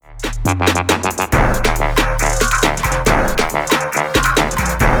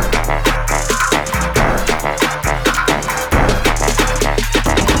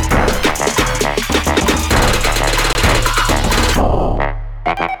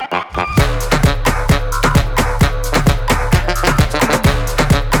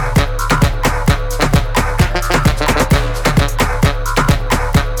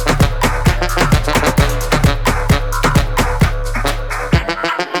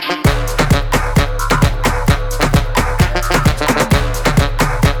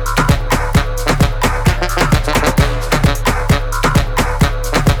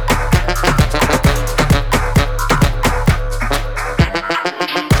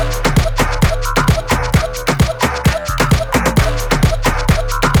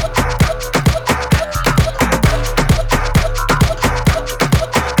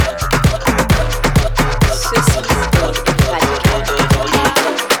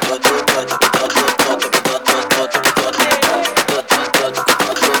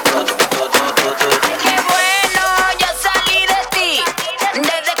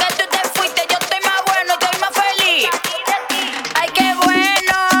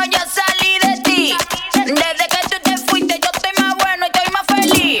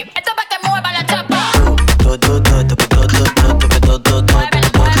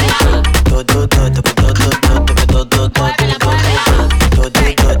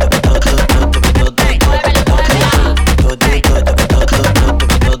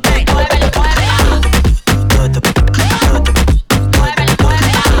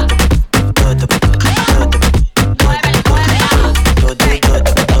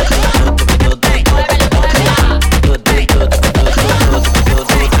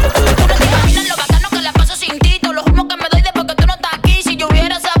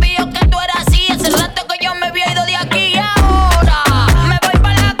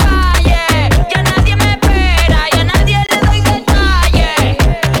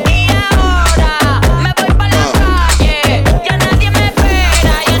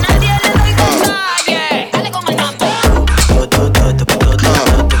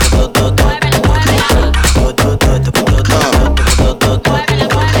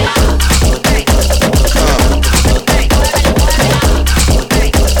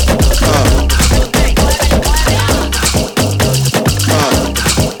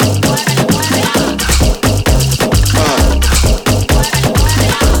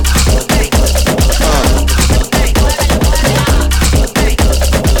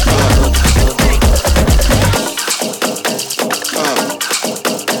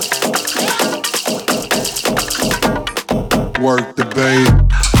Work the bass.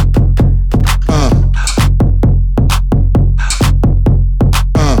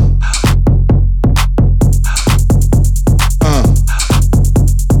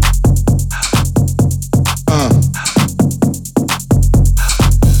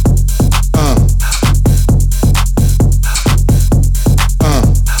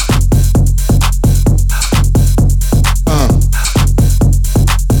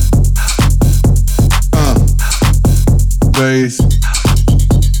 Bass.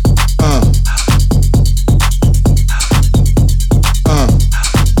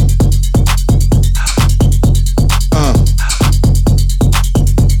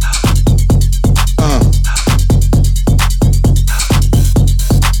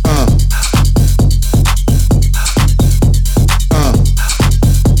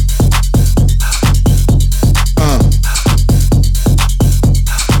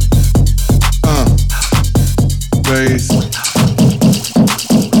 Bass.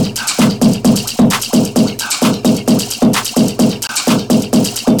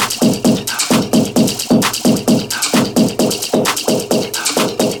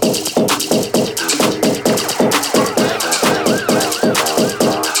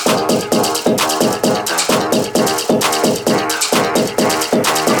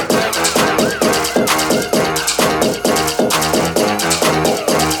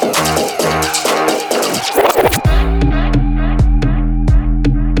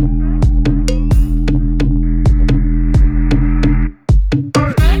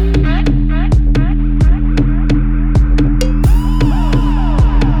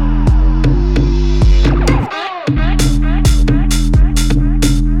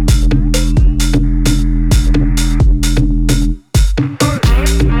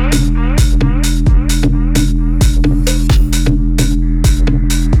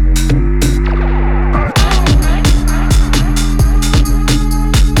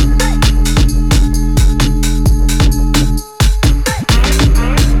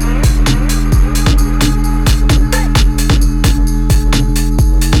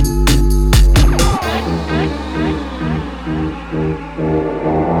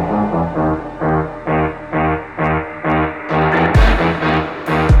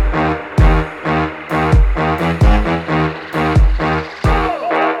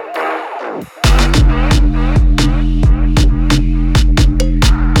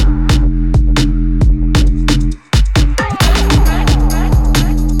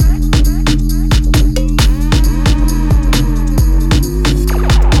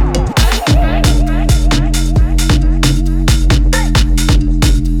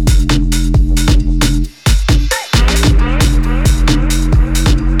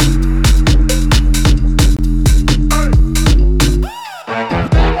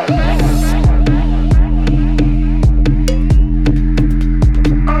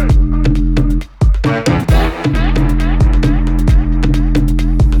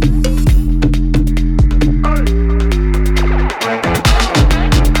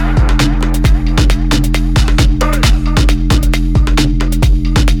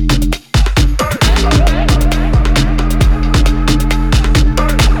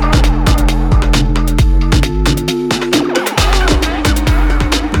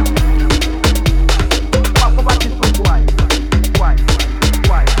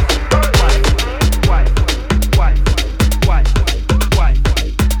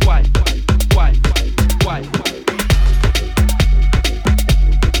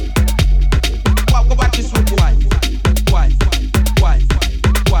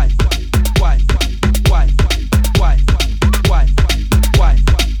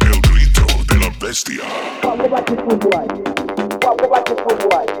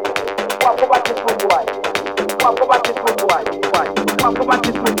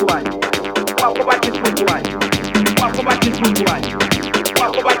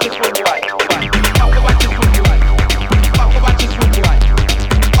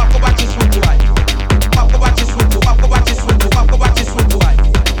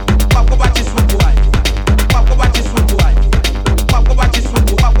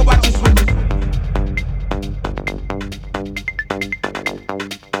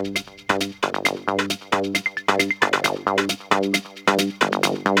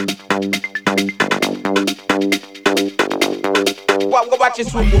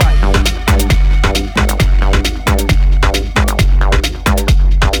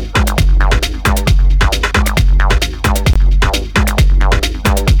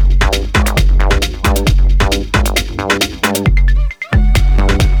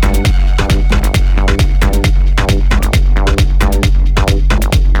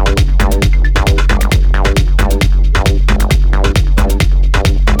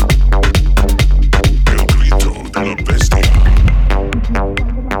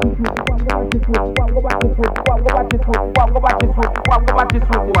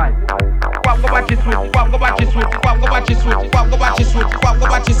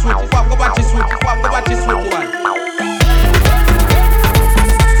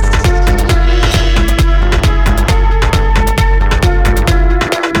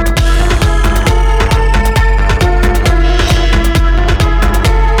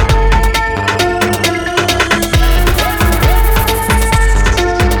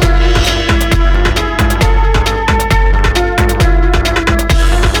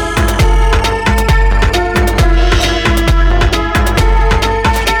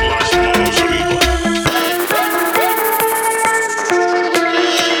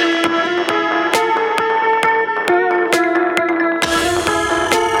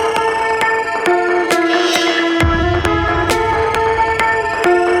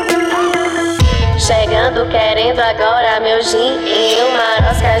 Querendo agora meu gin e uma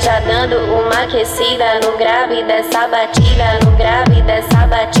rosca, já dando uma aquecida no grave dessa batida, no grave dessa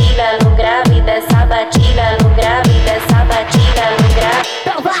batida, no grave dessa batida, no grave dessa batida, no grave.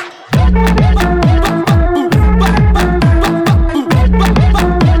 Então vai!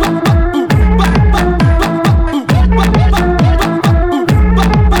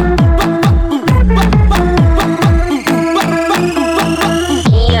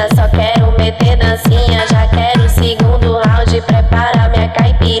 Já quero o segundo round, prepara minha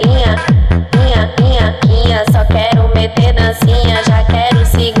caipirinha. Minha, só quero meter dancinha. Já quero o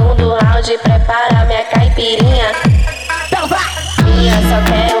segundo round, prepara minha caipirinha. Então vai! Minha, só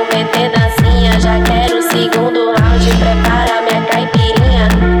quero meter dancinha. Já quero o segundo round, prepara minha caipirinha.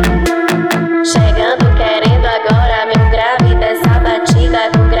 Chegando querendo agora meu grave dessa batida,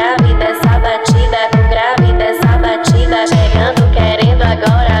 com grave dessa batida, com grave dessa batida. Chegando querendo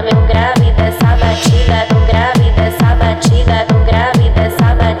agora meu grave dessa batida, com grave dessa batida, com grave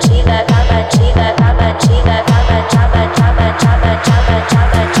dessa batida, tá batida, tá batida, tá batida, tá batida, tá batida, tá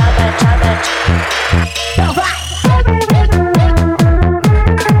batida, tá batida. Então vai!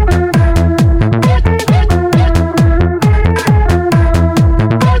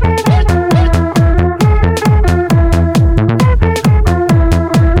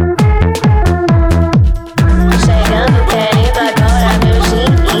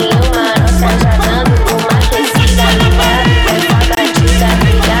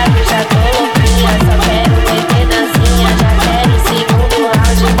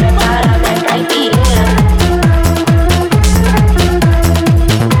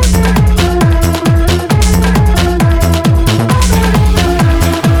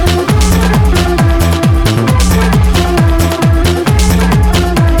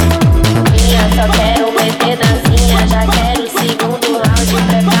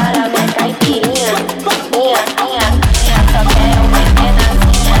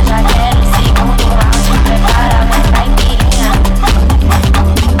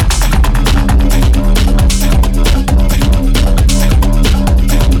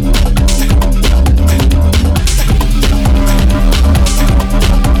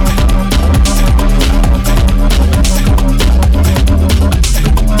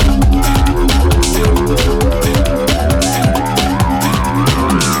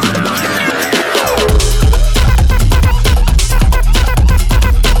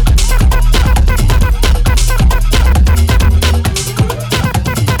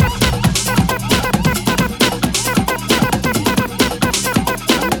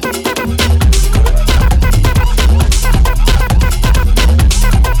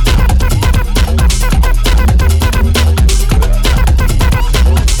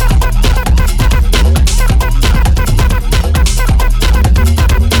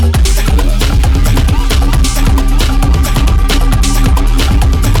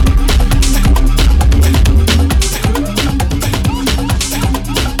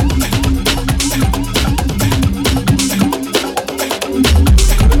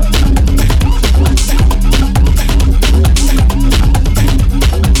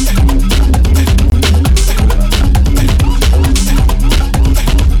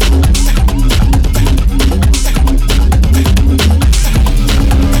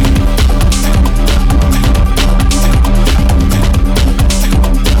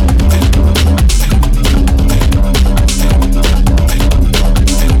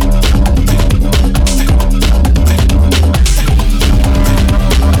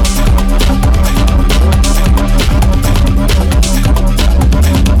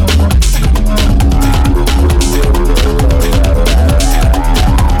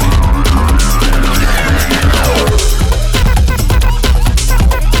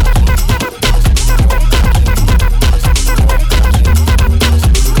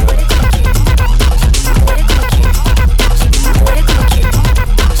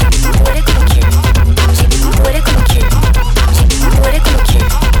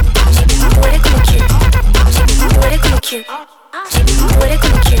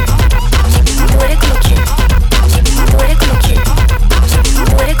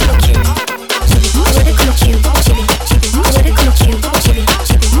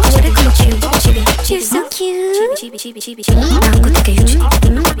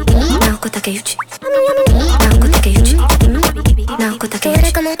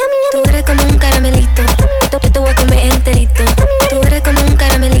 eres como un caramelito. Yo te voy a comer enterito. Tú eres como un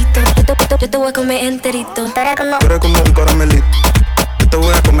caramelito. Yo te voy a comer enterito. Tú eres como un caramelito. Yo te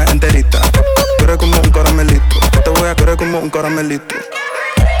voy a comer enterita. Tú eres como un caramelito. Yo te voy a querer como un caramelito.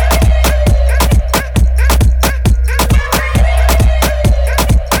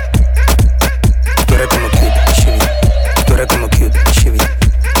 Tú eres como cute, chibi. Tú eres como cute, chibi.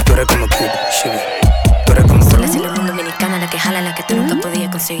 Tú eres como cute, chibi. Tú eres como soy la Sailor dominicana, la que jala, la que tú nunca podías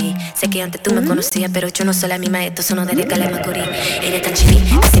conseguir. Sé que antes tú me conocías, pero yo no soy la misma. Esto sonó desde que la Macorís. Eres tan chibi,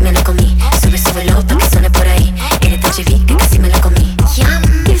 casi me la comí. Súbelo pa' que suene por ahí. Eres tan chibi, que casi me la comí.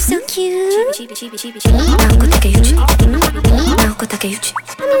 You're so cute. Naokota Keyuchi. Naokota Keyuchi.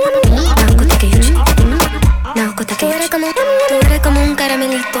 Naokota Keyuchi. Naokota Keyuchi. Tú eres como un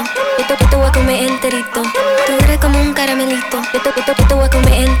caramelito. Yo te voy a comer enterito. Tú eres como un caramelito. Yo te voy a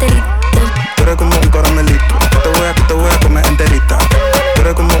comer enterito. Tú eres como un caramelito. Yo te voy a comer enterita. Tú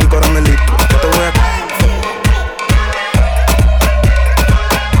eres como un caramelito. Yo te voy a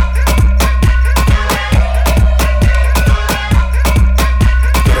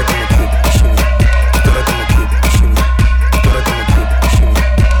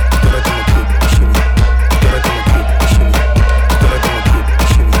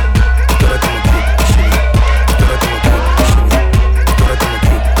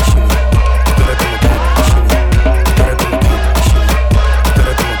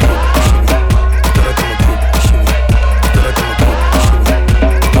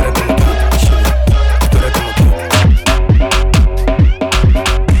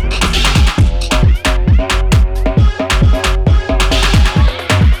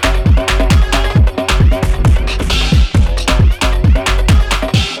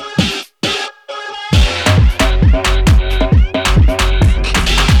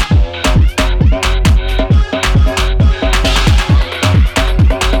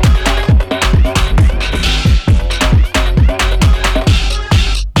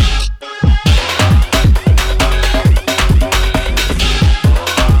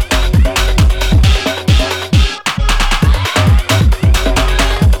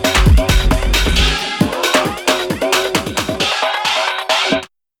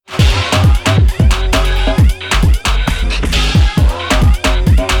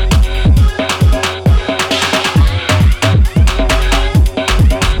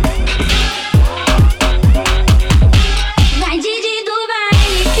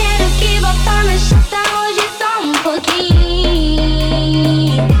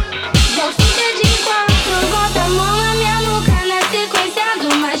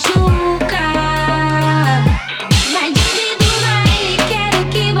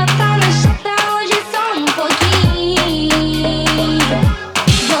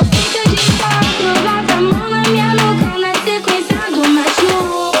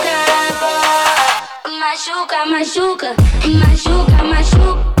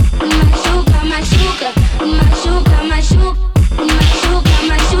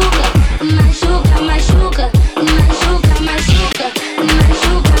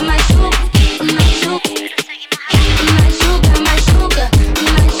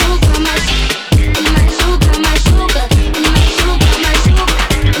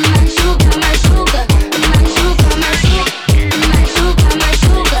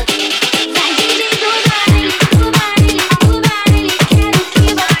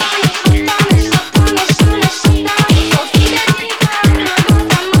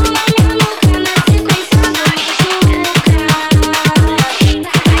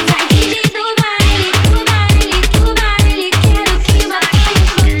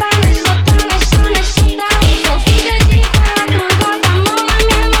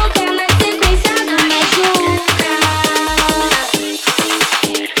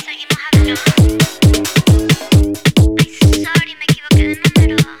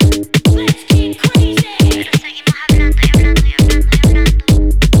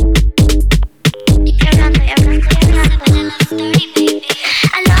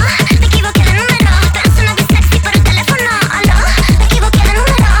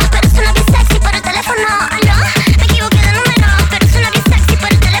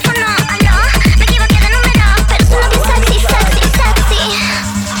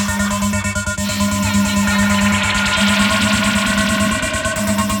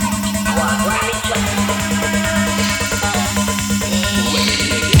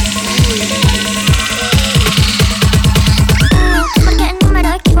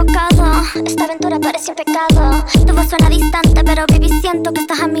siento que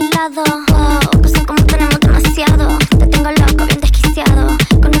estás a mi lado. Wow, pasan como tenemos demasiado. Te tengo loco, bien desquiciado.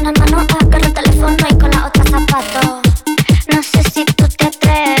 Con una mano agarro el teléfono y con la otra zapato. No sé si tú te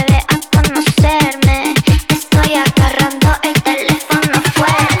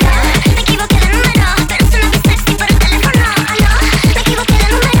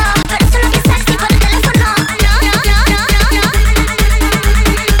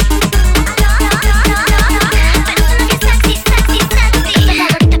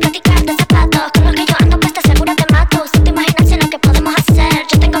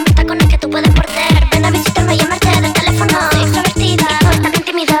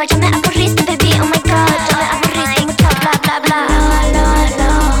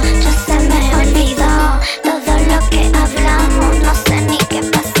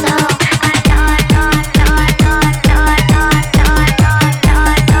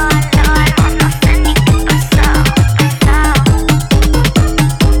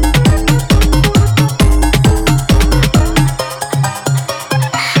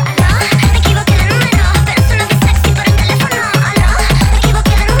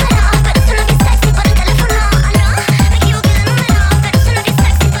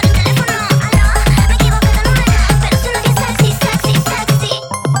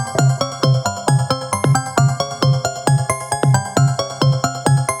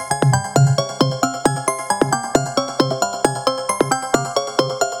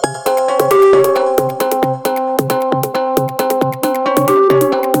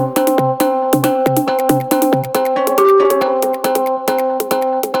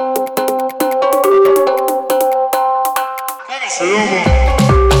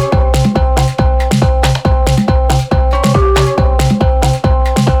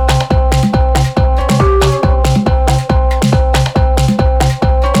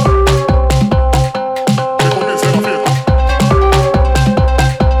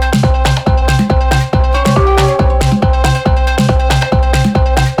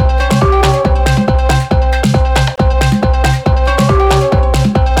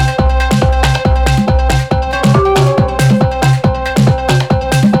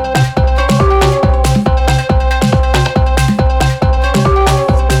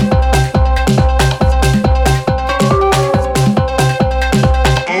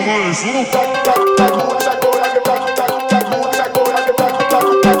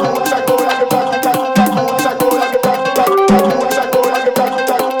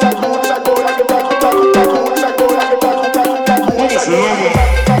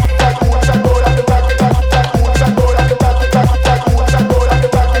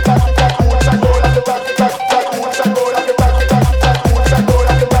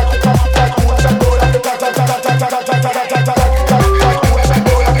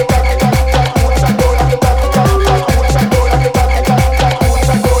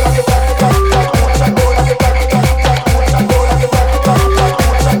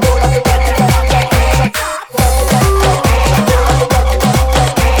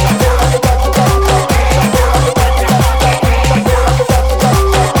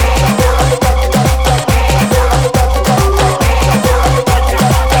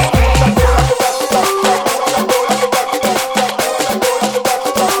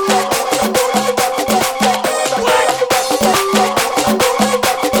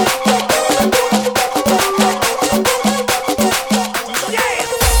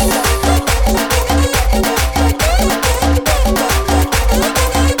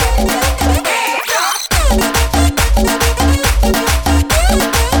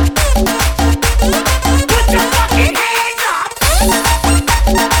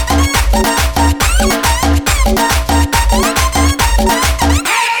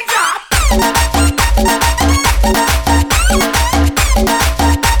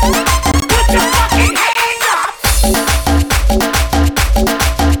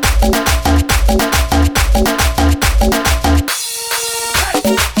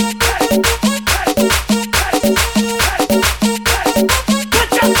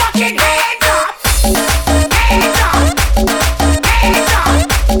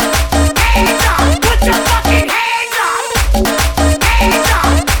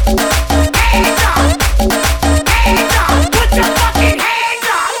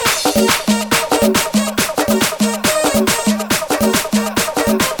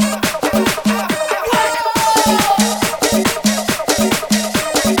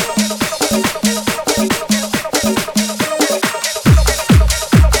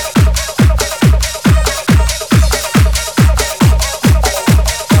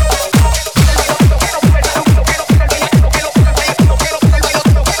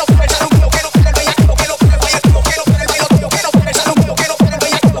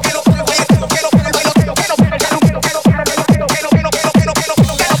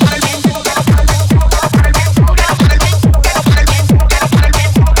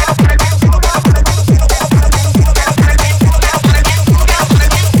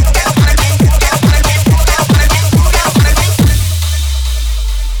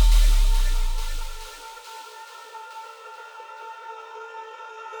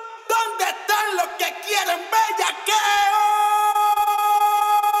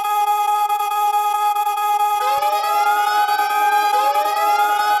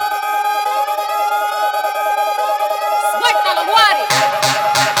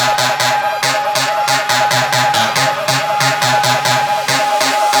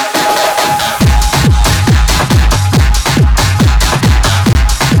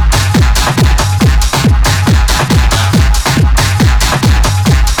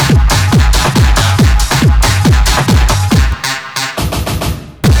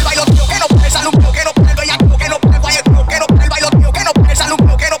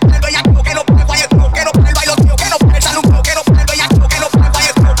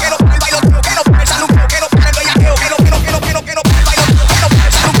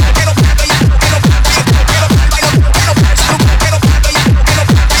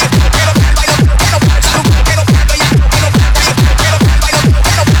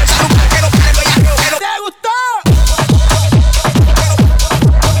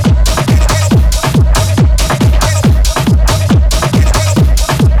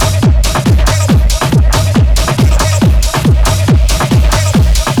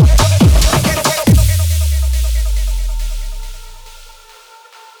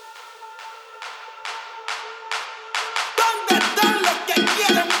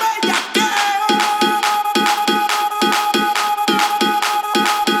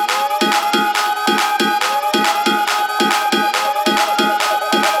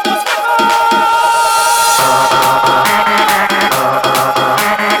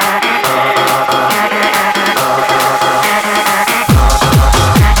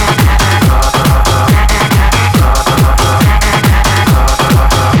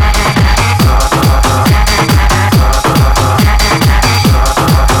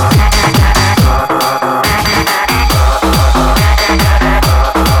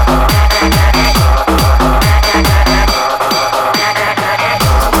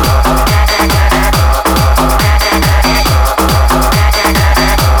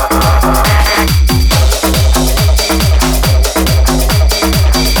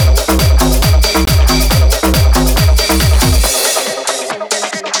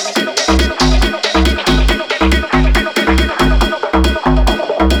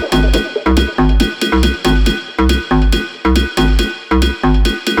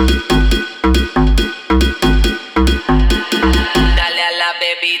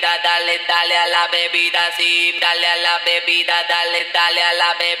dale, dale a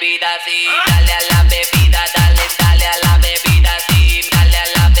la bebida, sí. Dale a la bebida, dale, dale a la bebida, sí. Dale a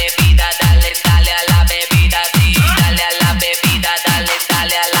la bebida, dale, dale a la bebida, sí. Dale a la bebida, dale,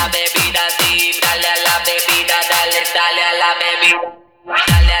 dale a la bebida, sí. Dale a la bebida, dale, dale a la bebida.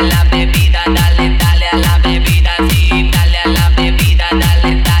 Dale a la bebida, dale, dale a la bebida, sí. Dale a la bebida,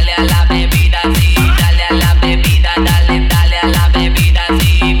 dale, dale a la bebida, sí. Dale a la bebida, dale, dale a la bebida,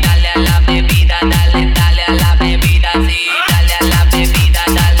 sí. Dale a la bebida, dale, dale a la bebida, sí. Dale a la bebida,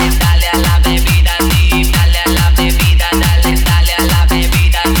 dale, dale a la bebida, sí. Dale a la bebida, dale, dale a la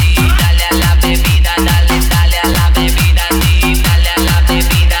bebida, sí. Dale a la bebida, dale, dale a la bebida, sí. Dale a la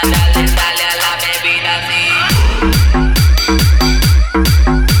bebida, dale, dale a la bebida, sí.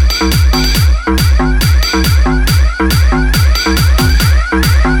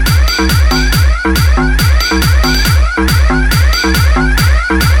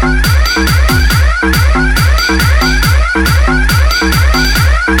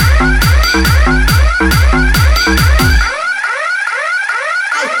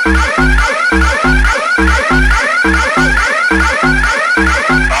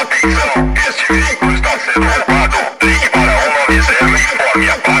 Atenção, este veículo está sendo roubado. Ligue para 190 e informe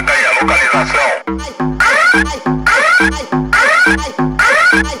a placa e a localização.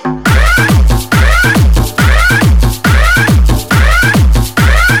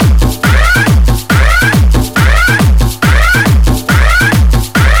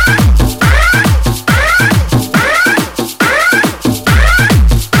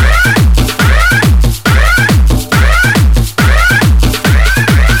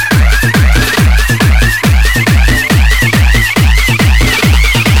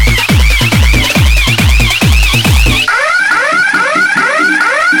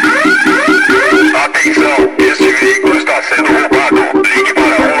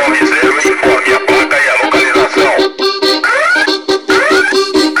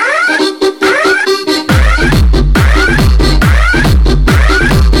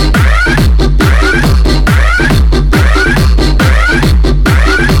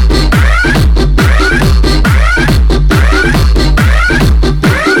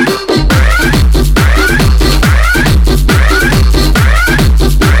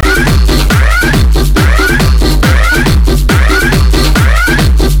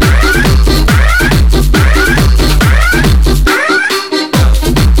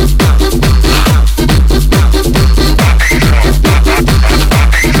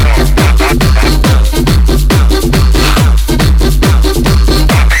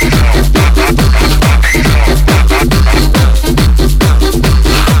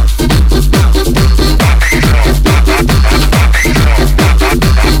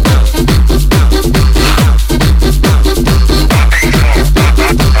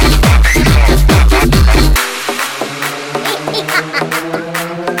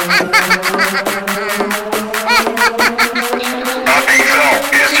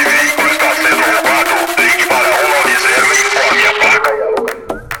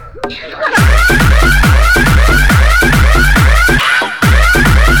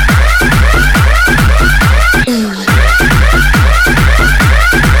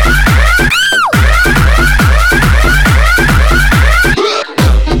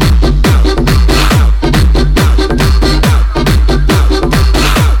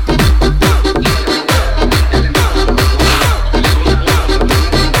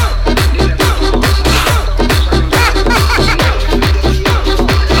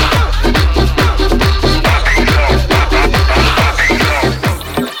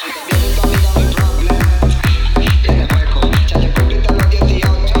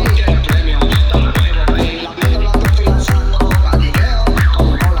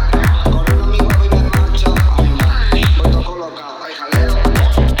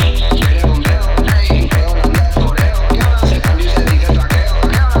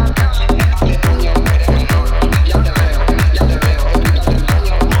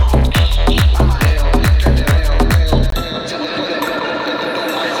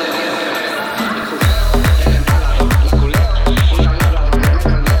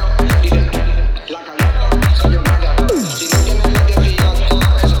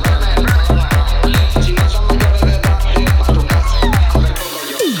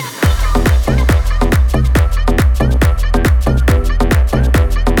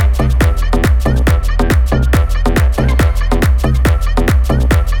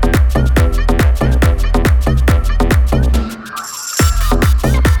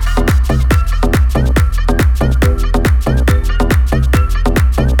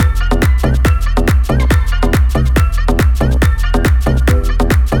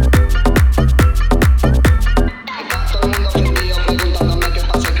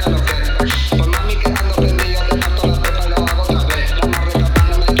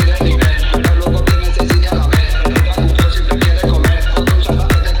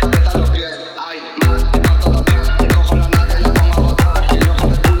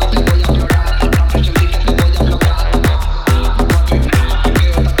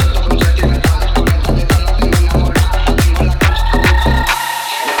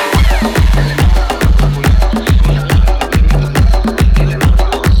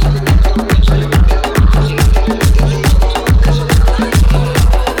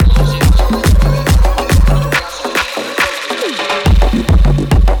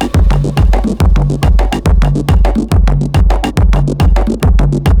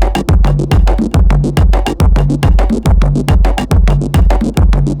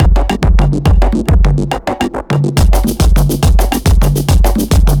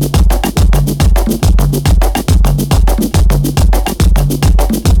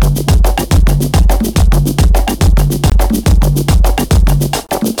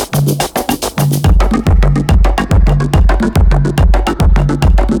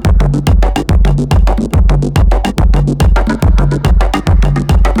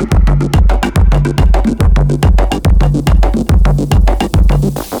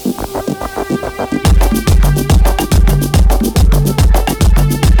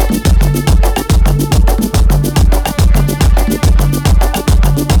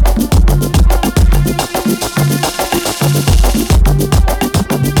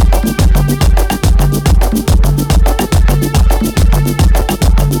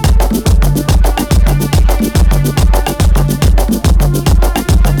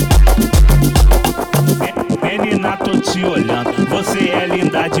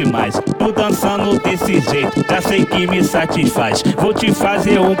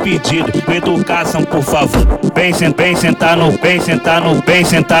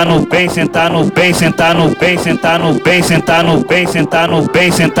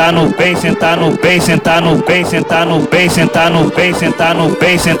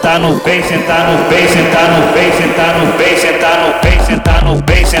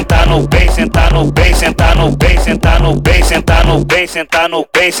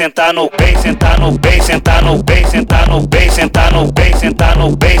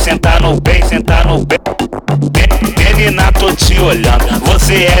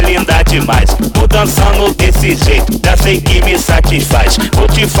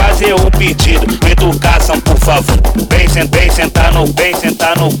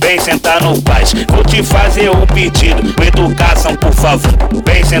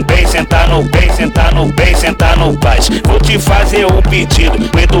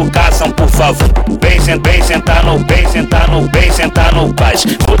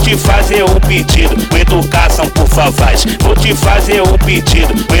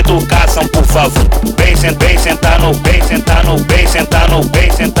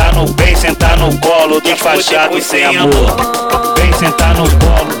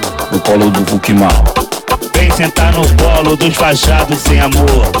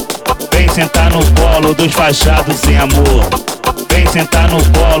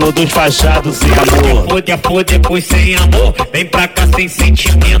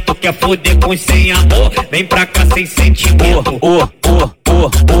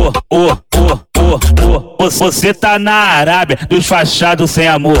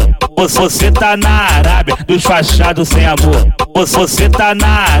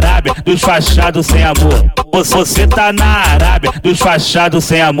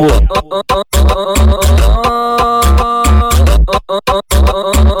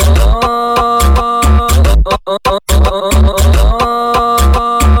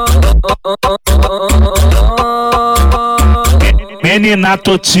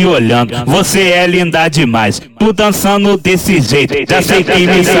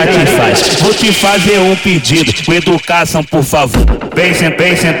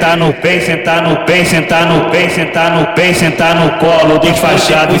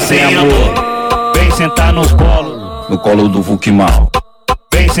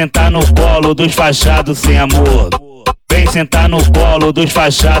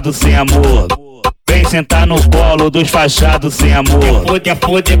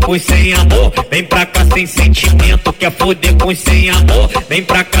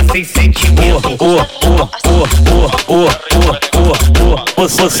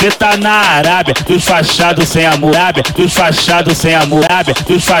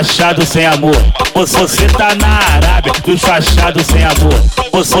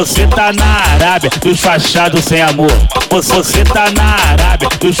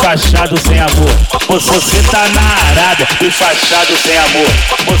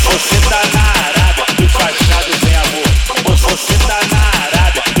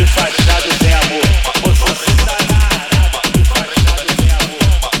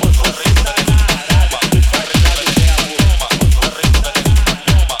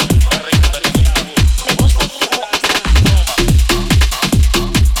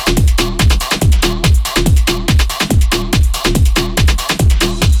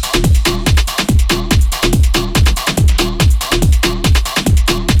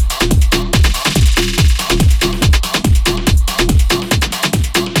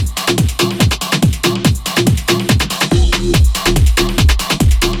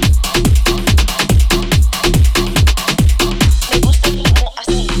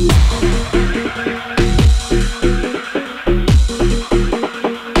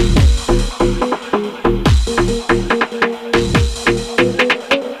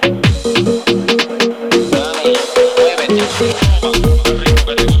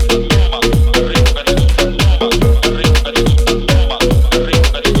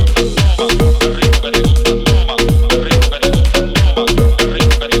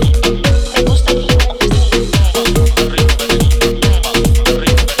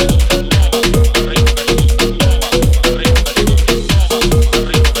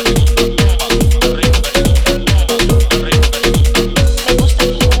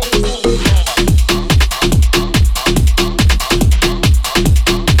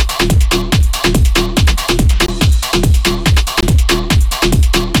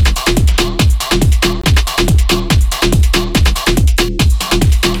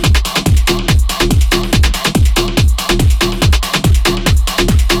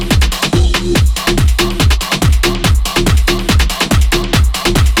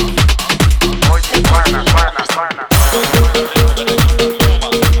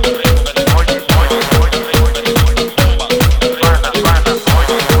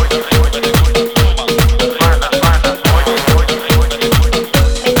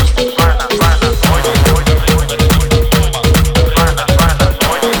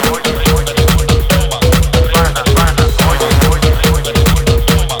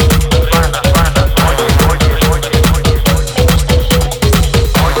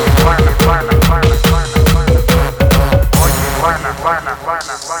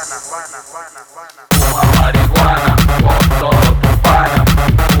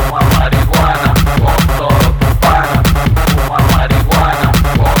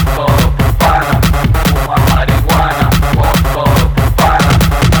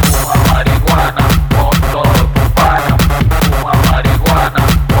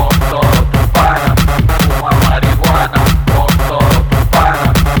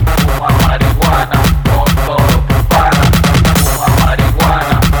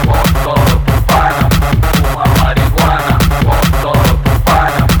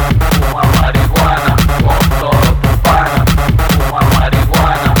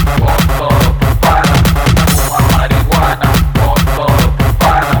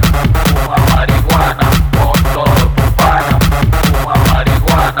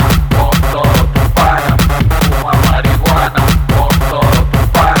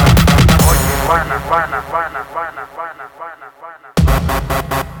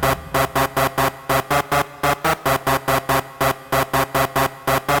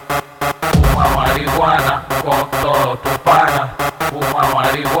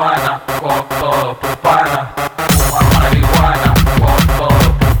 marihuana, con todo tu pana. Fuma marihuana, con todo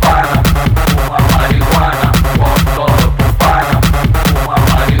tu pana. Fuma marihuana, con todo tu pana. Fuma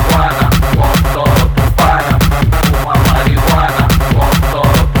marihuana, con todo tu pana. Fuma marihuana, con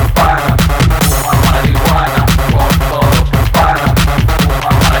todo tu pana. Fuma marihuana, con todo tu pana. Fuma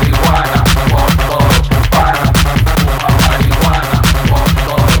marihuana, con todo tu pana. Fuma marihuana, con todo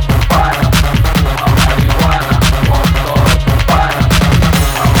tu pana. Fuma marihuana, con todo tu pana.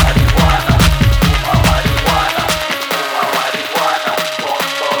 Fuma marihuana, fuma marihuana, fuma marihuana, con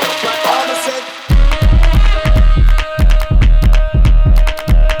todo tu pana.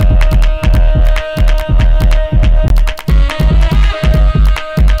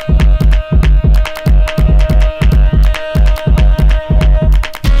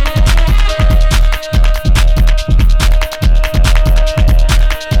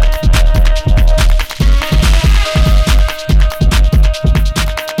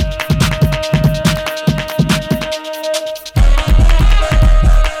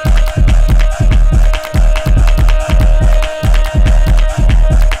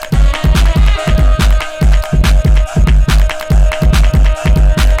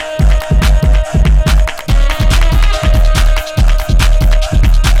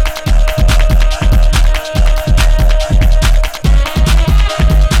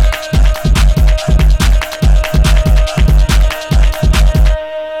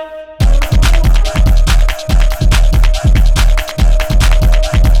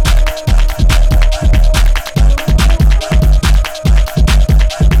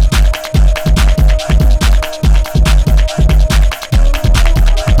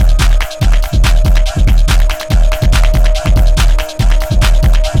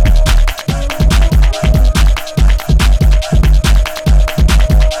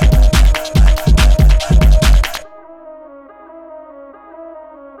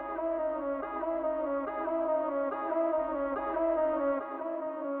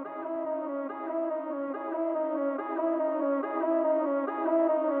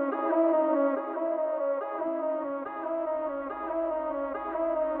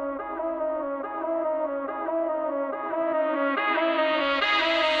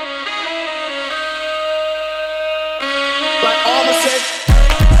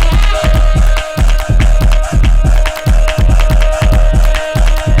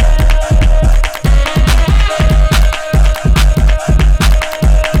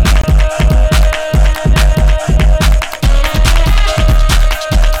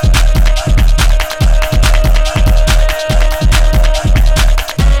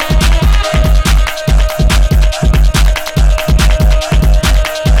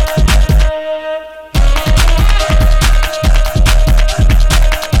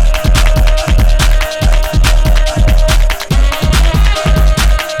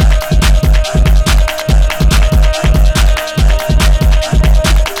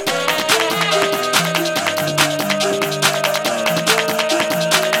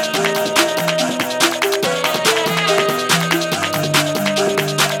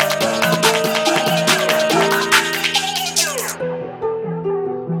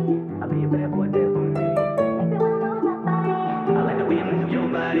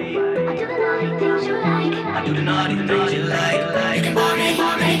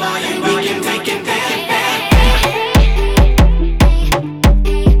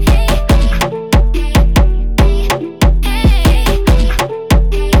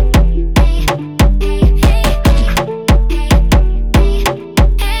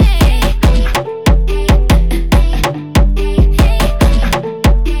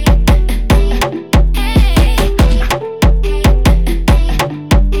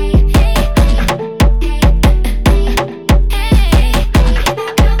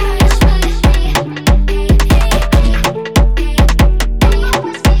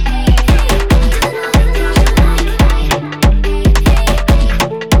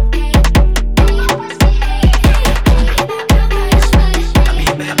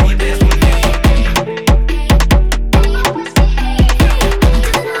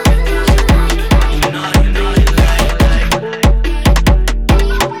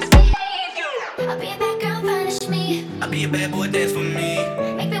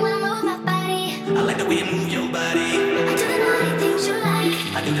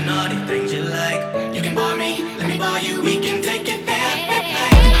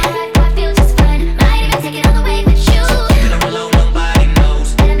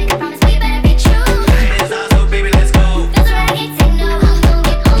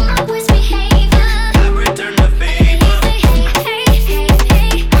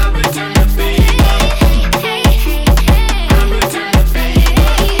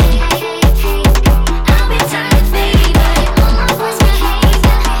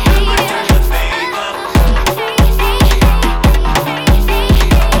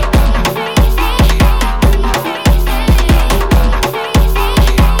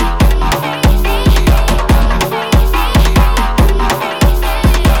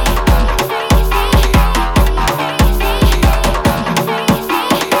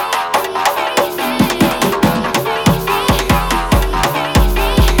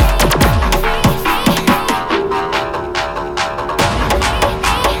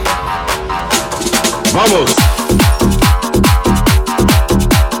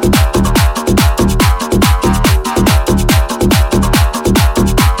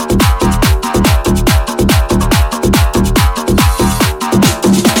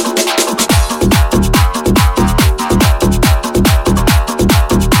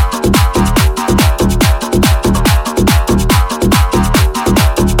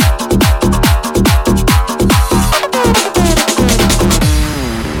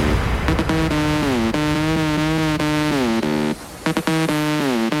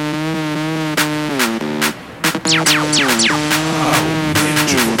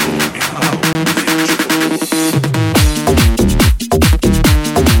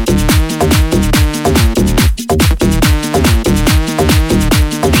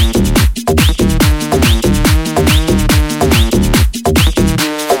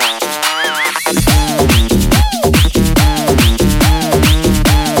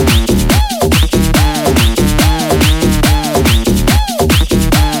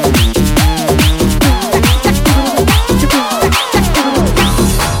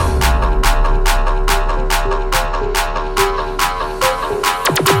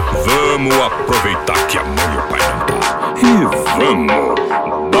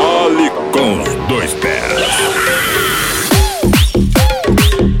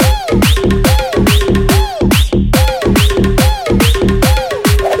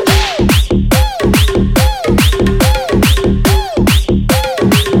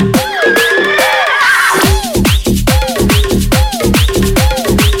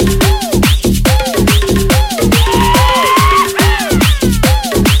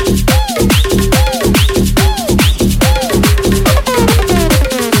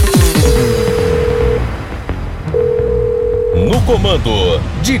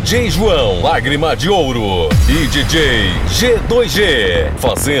 DJ João, Lágrima de Ouro e DJ G2G,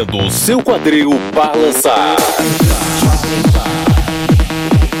 fazendo o seu quadril balançar.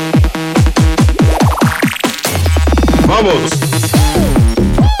 Vamos!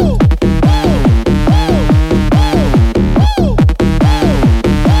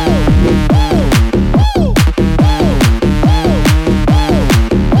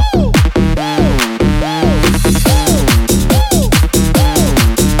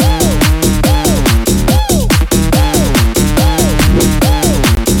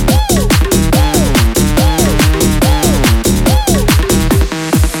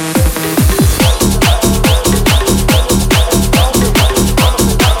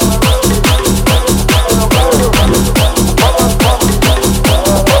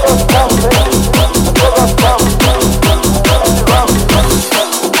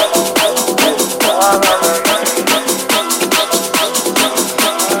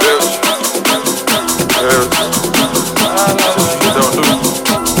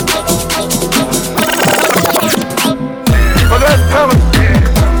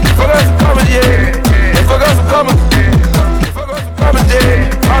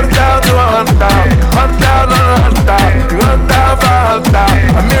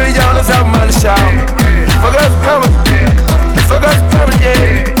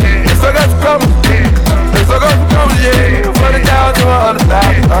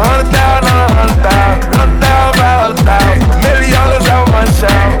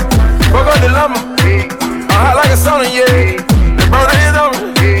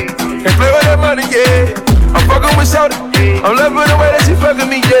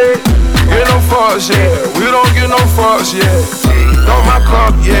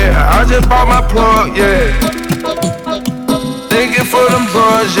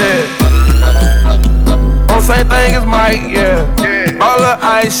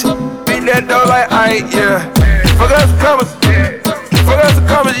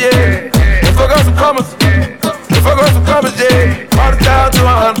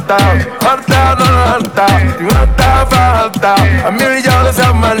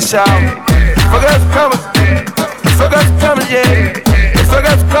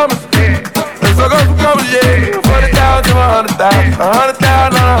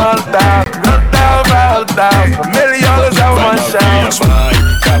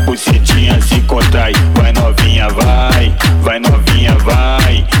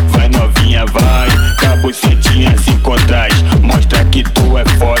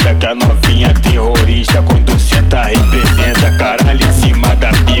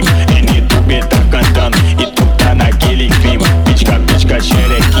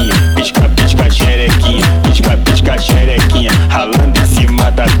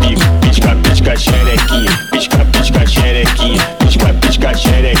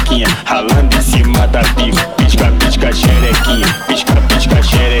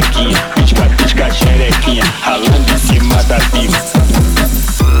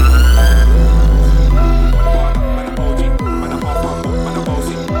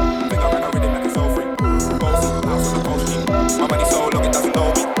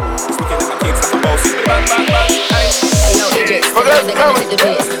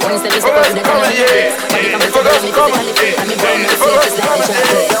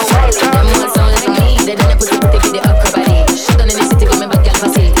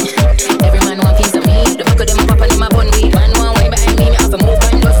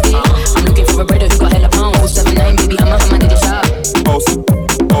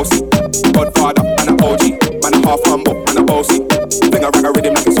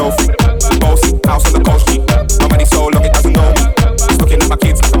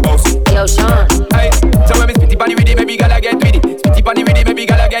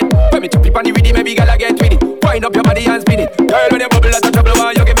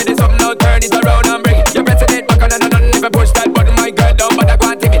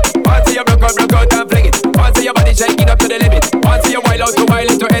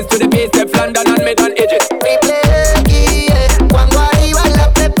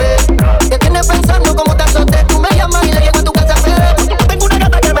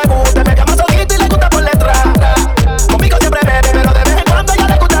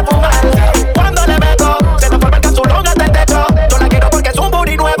 Cuando le meto, de esta forma el can su longa te techo. Yo la quiero porque es un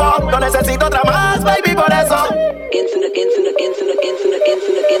booty nuevo.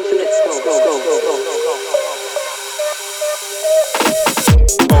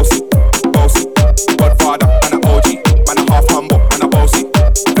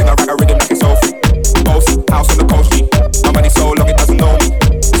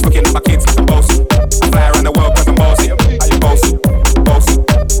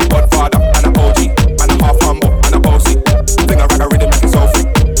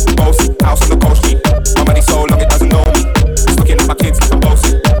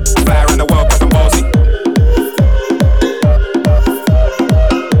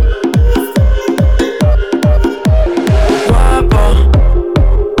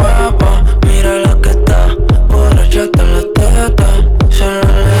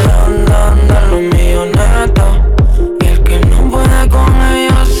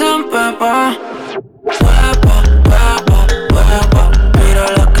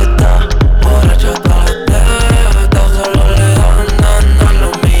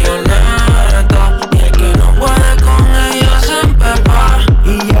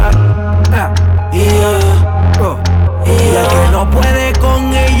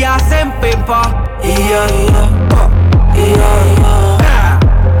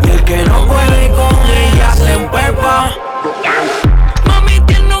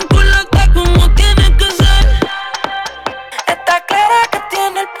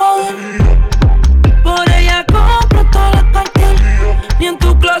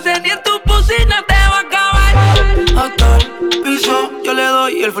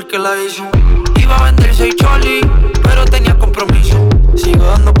 y él fue el que la hizo. Iba a vender 6 choli, pero tenía compromiso. Sigo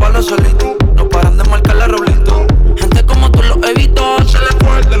dando palos solito, no paran de marcar la roblito. Gente como tú los evito, se les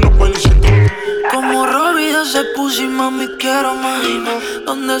muerden los pelicitos. Como Robida se puso y mami quiero más.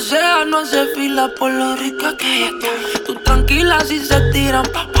 Donde sea no hace fila por lo rica que ella está. Tú tranquila si se tiran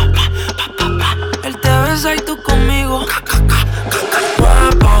pa pa pa pa pa pa. Él te besa y tú conmigo.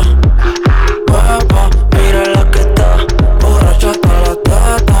 Guapa, guapa, mira la que está borracha hasta la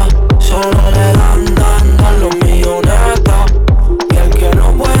teta. Solo le dan los millonetas. Y el que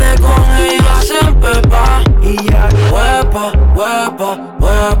no puede con ella se empepa. Y ya guapa, guapa,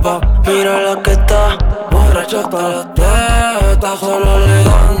 guapa, mira la que está borracha hasta la teta. Solo le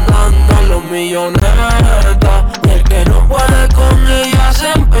dan los millonetas. Y el que no puede con ella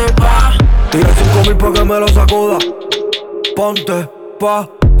se empepa. Tira 5,000 pa' que me lo sacuda. Ponte pa'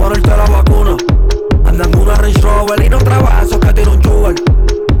 ponerte la vacuna. Andan una Range Rover y no trabaja eso que tiene un sugar.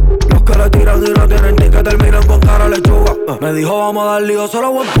 Los que le tiran y no tienen ni que terminan con cara lechuga. Me dijo vamos a dar lío, se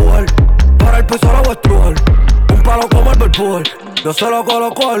lo voy a empujar. Para el piso lo voy a estrujar. Un palo como el Belpujar. Yo se lo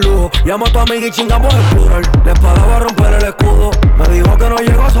coloco al lujo. Llamo a tu amiga y chingamos el plural. La espada va a romper el escudo. Me dijo que no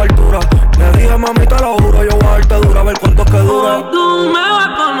llego a su altura. Le dije mami te lo juro, yo voy a darte dura a ver cuánto es que dura. Hoy tú me vas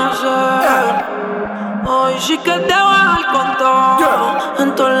a conocer. Hoy sí que te voy a dar con todo.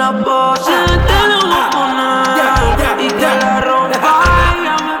 En todas las poses te lo voy a poner. Y que la rompa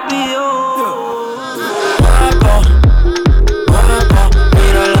ella me pidió. Guapa, guapa,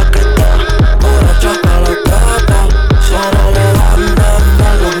 mira la que está borracha hasta la teta. Solo le dan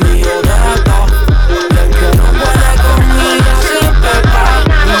los millonetas. Y el que no puede con ella se pepa.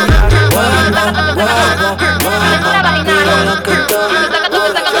 Y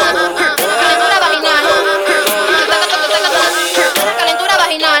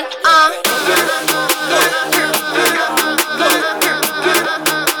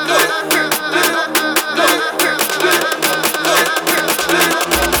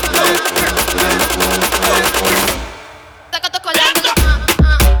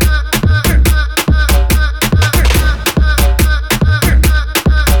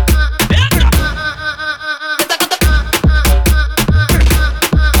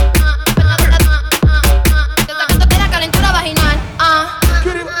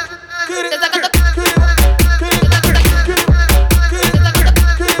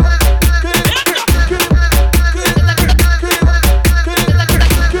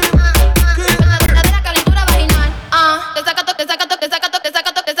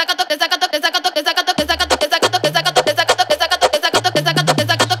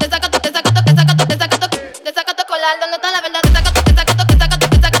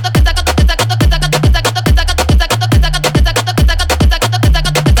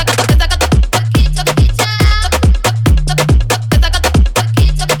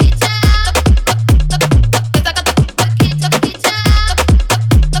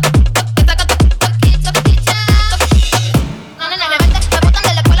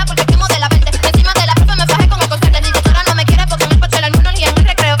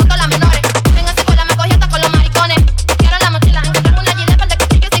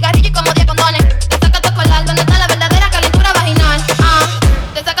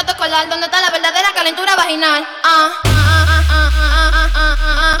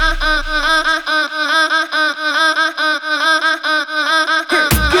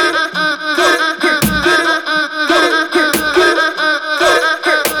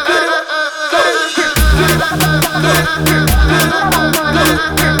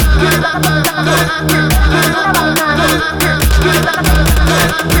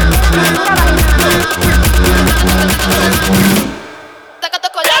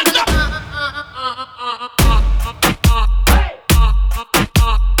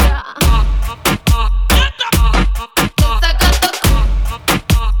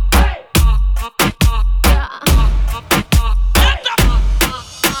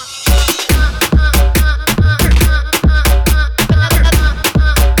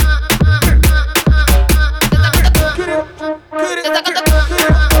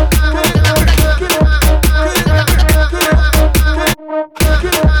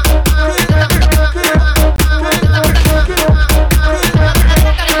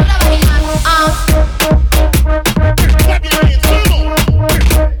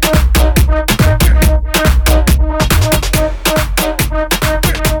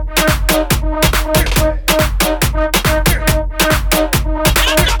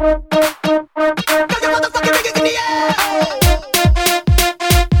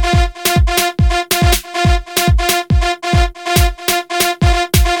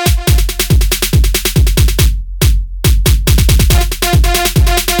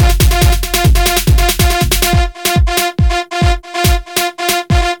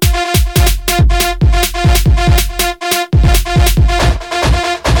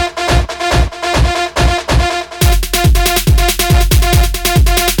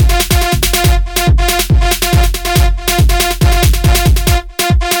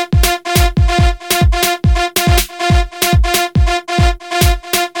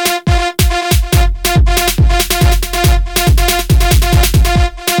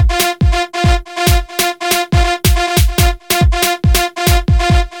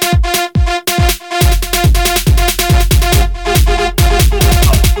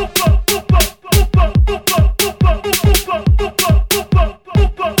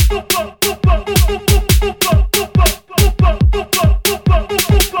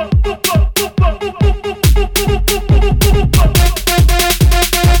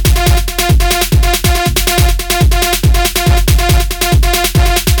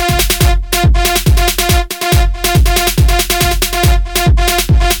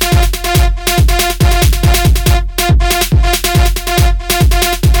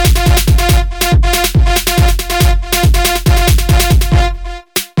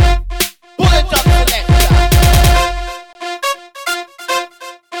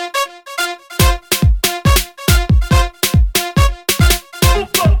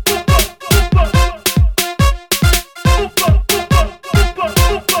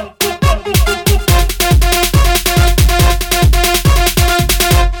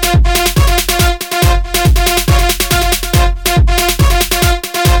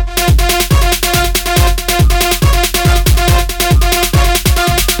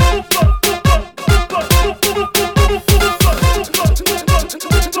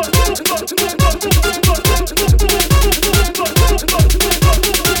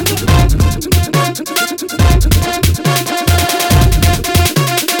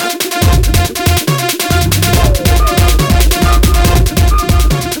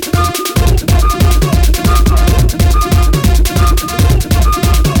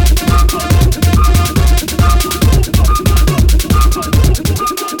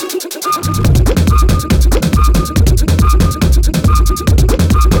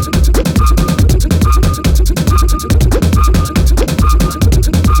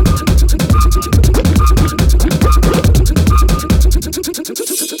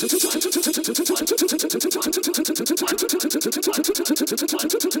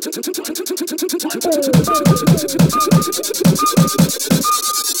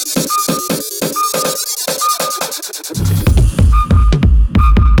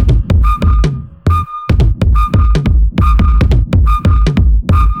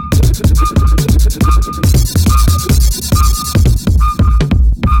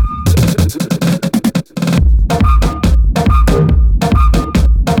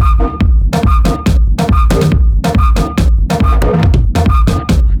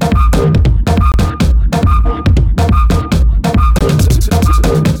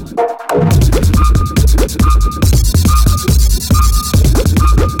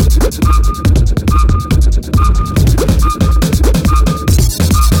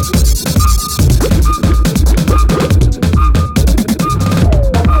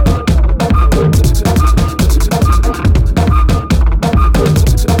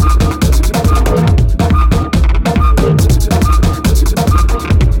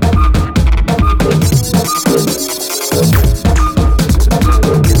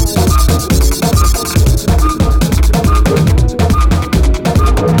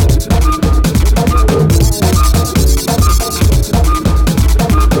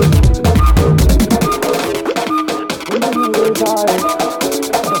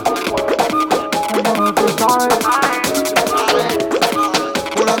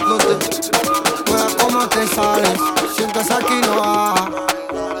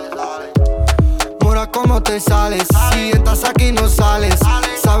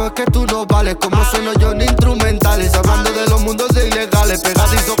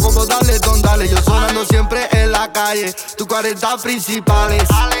Tu 40 principales,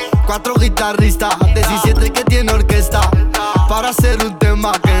 4 guitarristas, 17 que tiene orquesta, para hacer un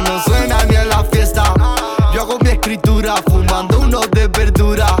tema que no suena ni en la fiesta. Yo hago mi escritura fumando unos de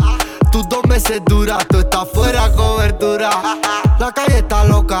verdura. Tus 2 meses duras, tú estás fuera cobertura. La calle está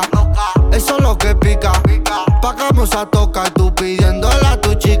loca, eso es lo que pica. Pagamos a tocar, tú pidiéndole a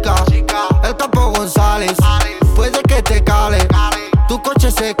tu chica. El Campo González, puede que te cale. Tu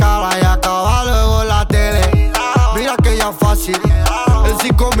coche se cala y acaba luego la tele. Mira que ya fácil, en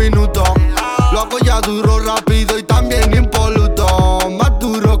 5 minutos. Lo hago ya duro, rápido y también impoluto. Más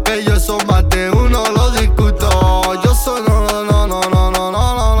duro que yo, son más de uno, lo discuto. Yo soy no.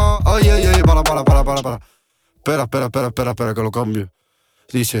 Oye, para. Espera, que lo cambio.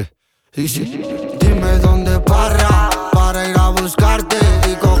 Dice. Dime dónde para ir a buscarte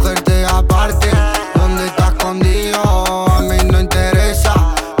y cogerte aparte. ¿Dónde estás escondido? A mí no interesa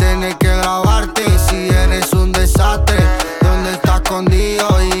tener que grabarte si eres un desastre. ¿Dónde estás escondido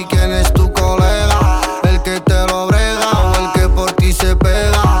y quién es tu colega? El que te lo brega o el que por ti se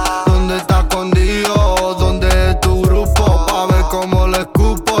pega. ¿Dónde estás escondido? ¿Dónde es tu grupo? Pa' ver cómo le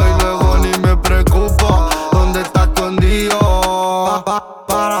escupo y luego ni me preocupo. ¿Dónde estás escondido? Para.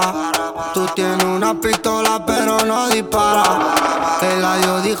 Tú tienes una pistola pero no dispara. El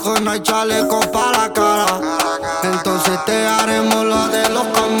gallo dijo no hay chaleco para la cara. Entonces te haremos la de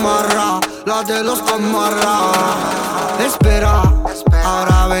los camarras. Espera,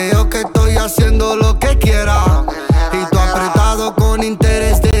 ahora veo que estoy haciendo lo que quiera. Y tú apretado con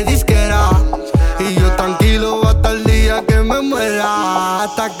interés de disquera. Y yo tranquilo hasta el día que me muera.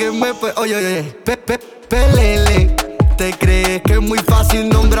 Hasta que me... Oye, pelele. ¿Te crees que es muy fácil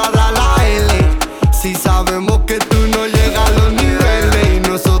nombrar a la L? Si sabemos que tú no llegas a los niveles. Y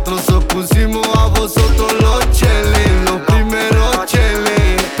nosotros os pusimos a vosotros los cheles, los primeros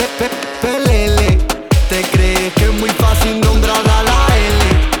cheles. Pelele. ¿Te crees que es muy fácil nombrar a la L?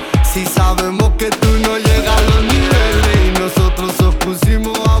 Si sabemos que tú no llegas a los niveles. Y nosotros os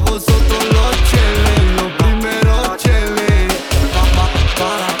pusimos a vosotros los cheles, los primeros cheles.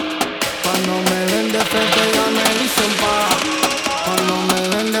 Para. Cuando me ven de frente ya me dicen para. Cuando me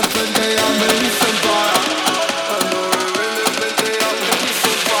ven de frente ya me dicen para.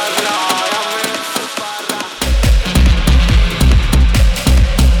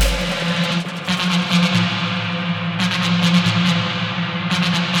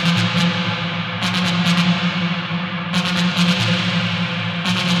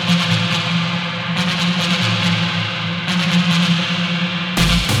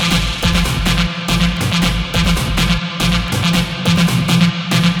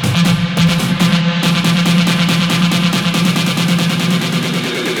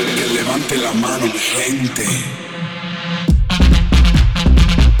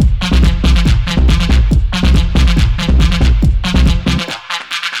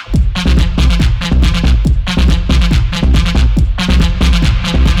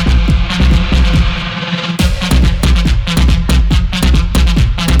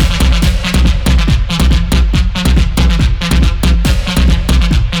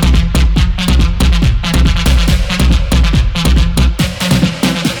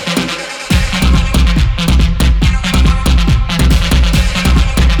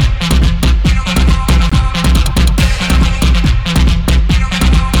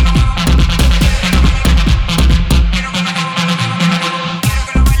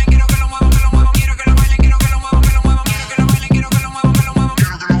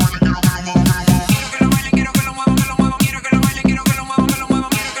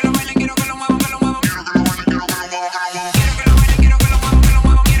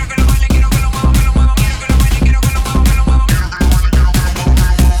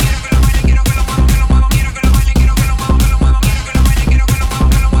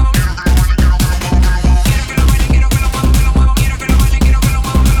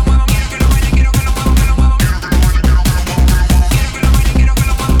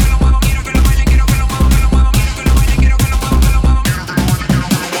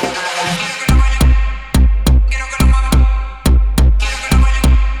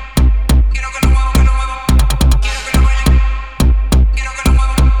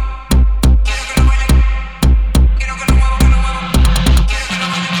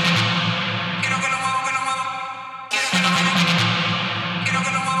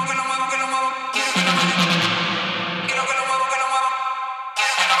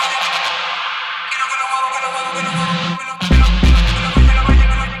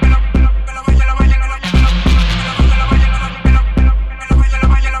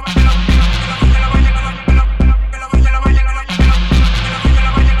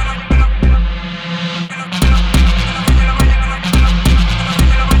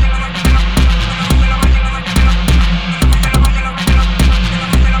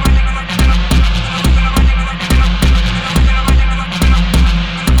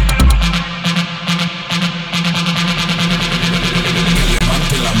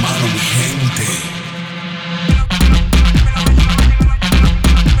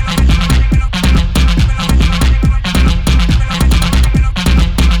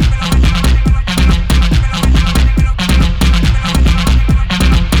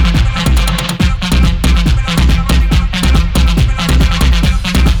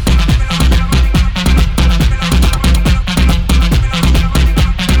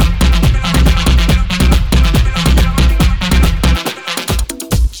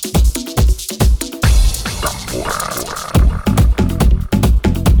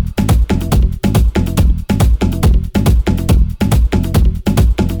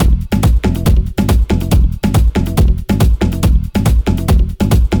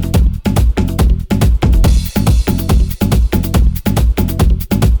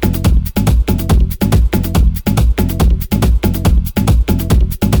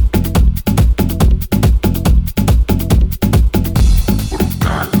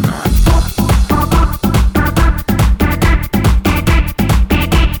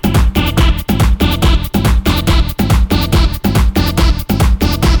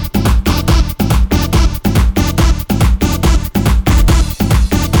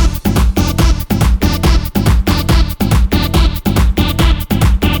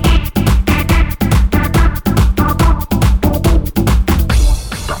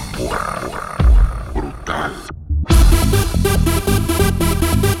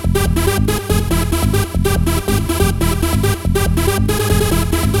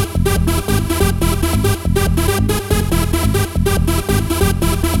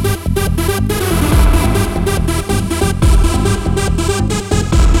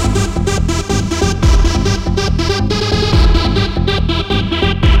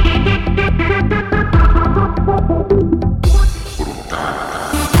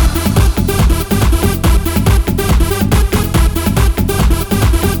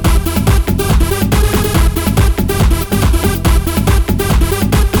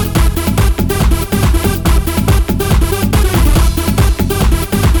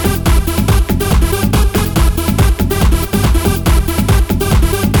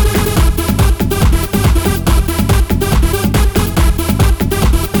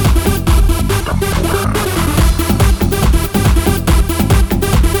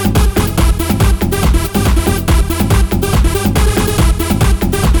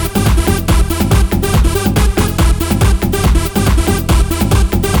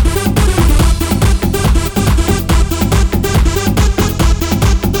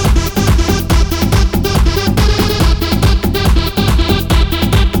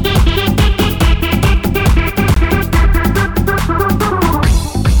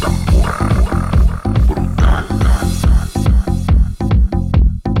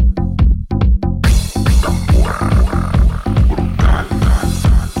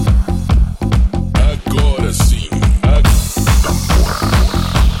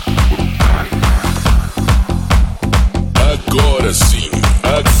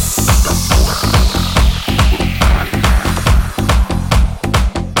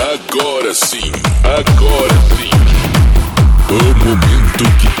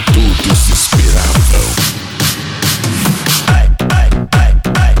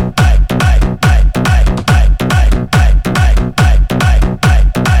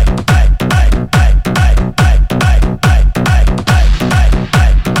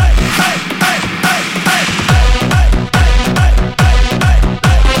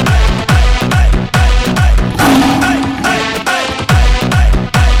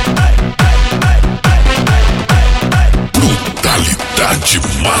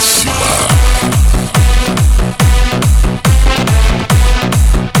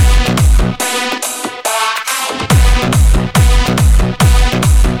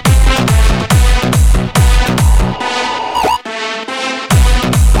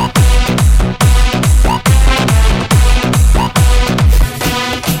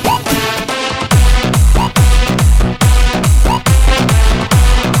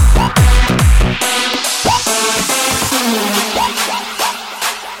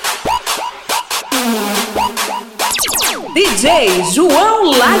 DJ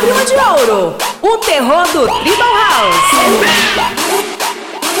João Lágrima de Ouro, o terror do Tribal House.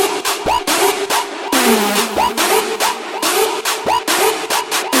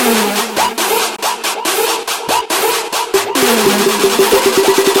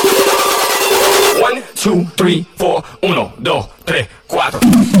 1, 2, 3, 4, 1, 2, 3, 4.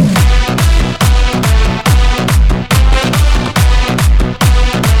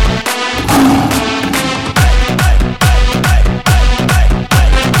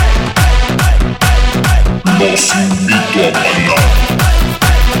 Los invito a bailar.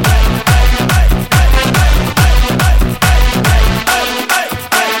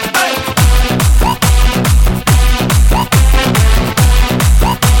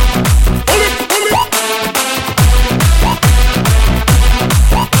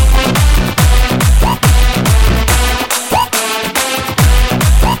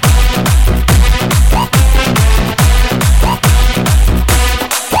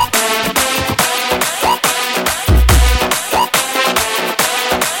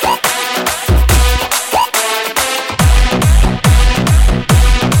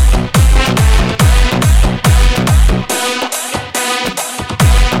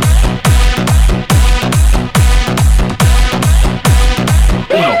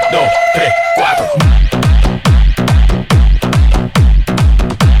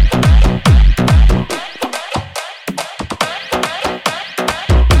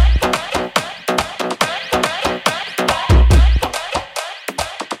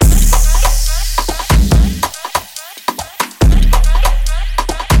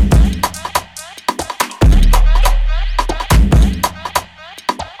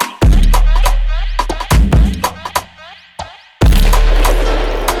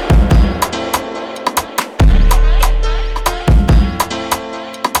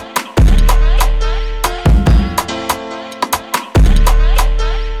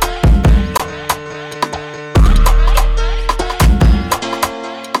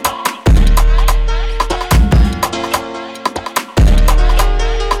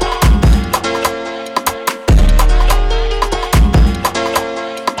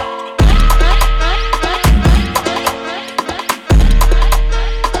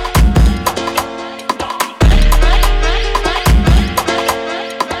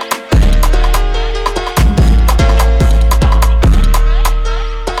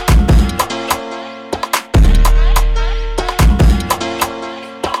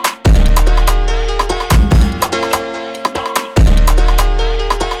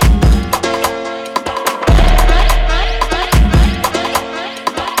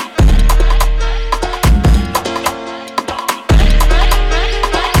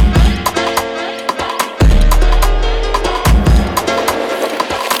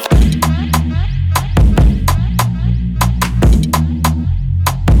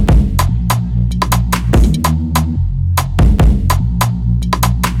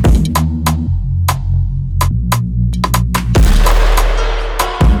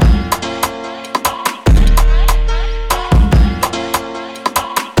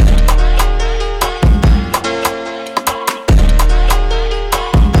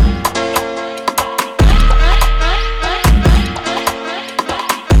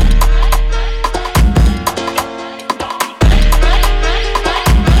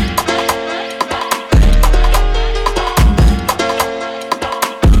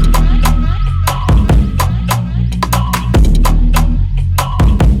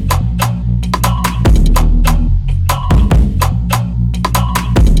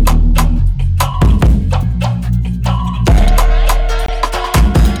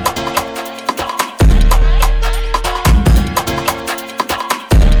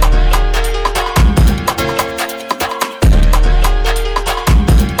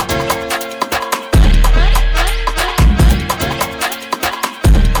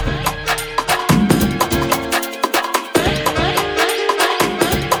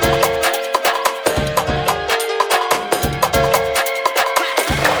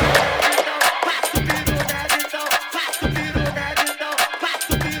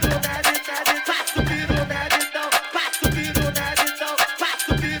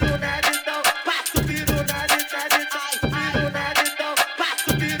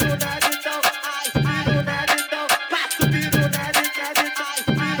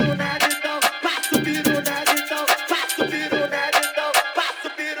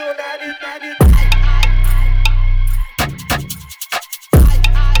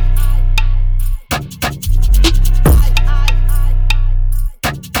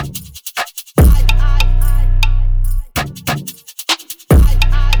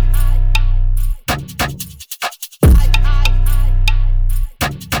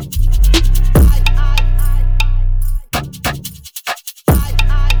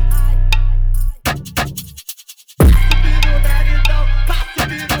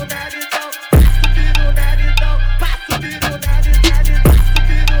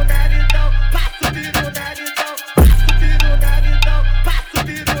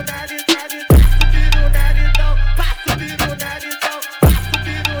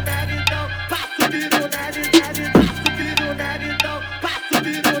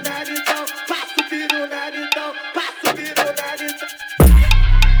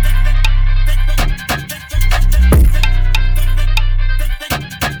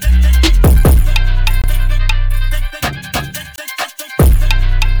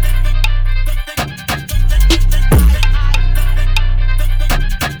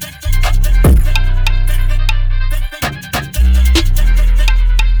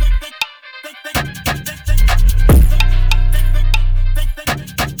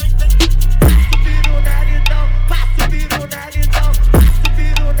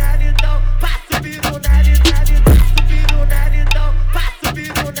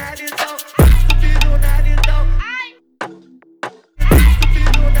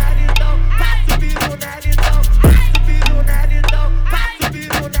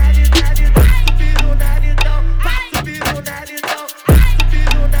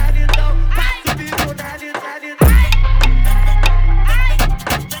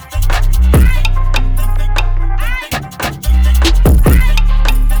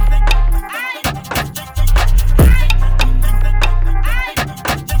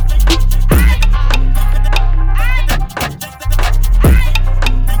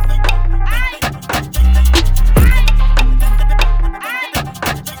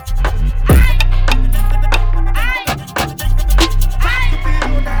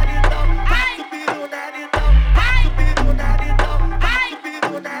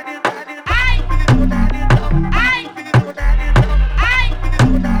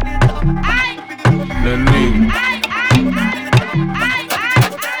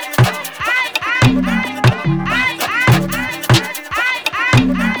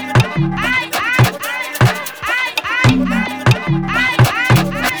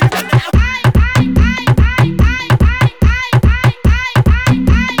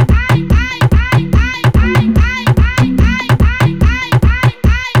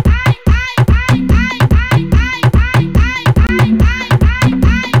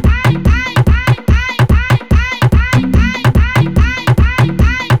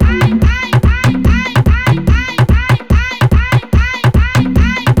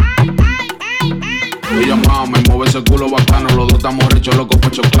 estamos hechos locos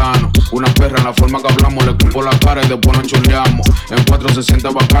pa' chocarnos. Una perra en la forma que hablamos, le escupo la cara y después nos chuleamos. En 4 se siente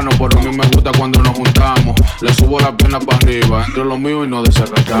bacano, pero a mí me gusta cuando nos juntamos. Le subo la pierna para arriba, entre lo mío y nos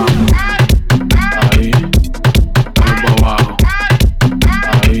desarrastramos. Ahí.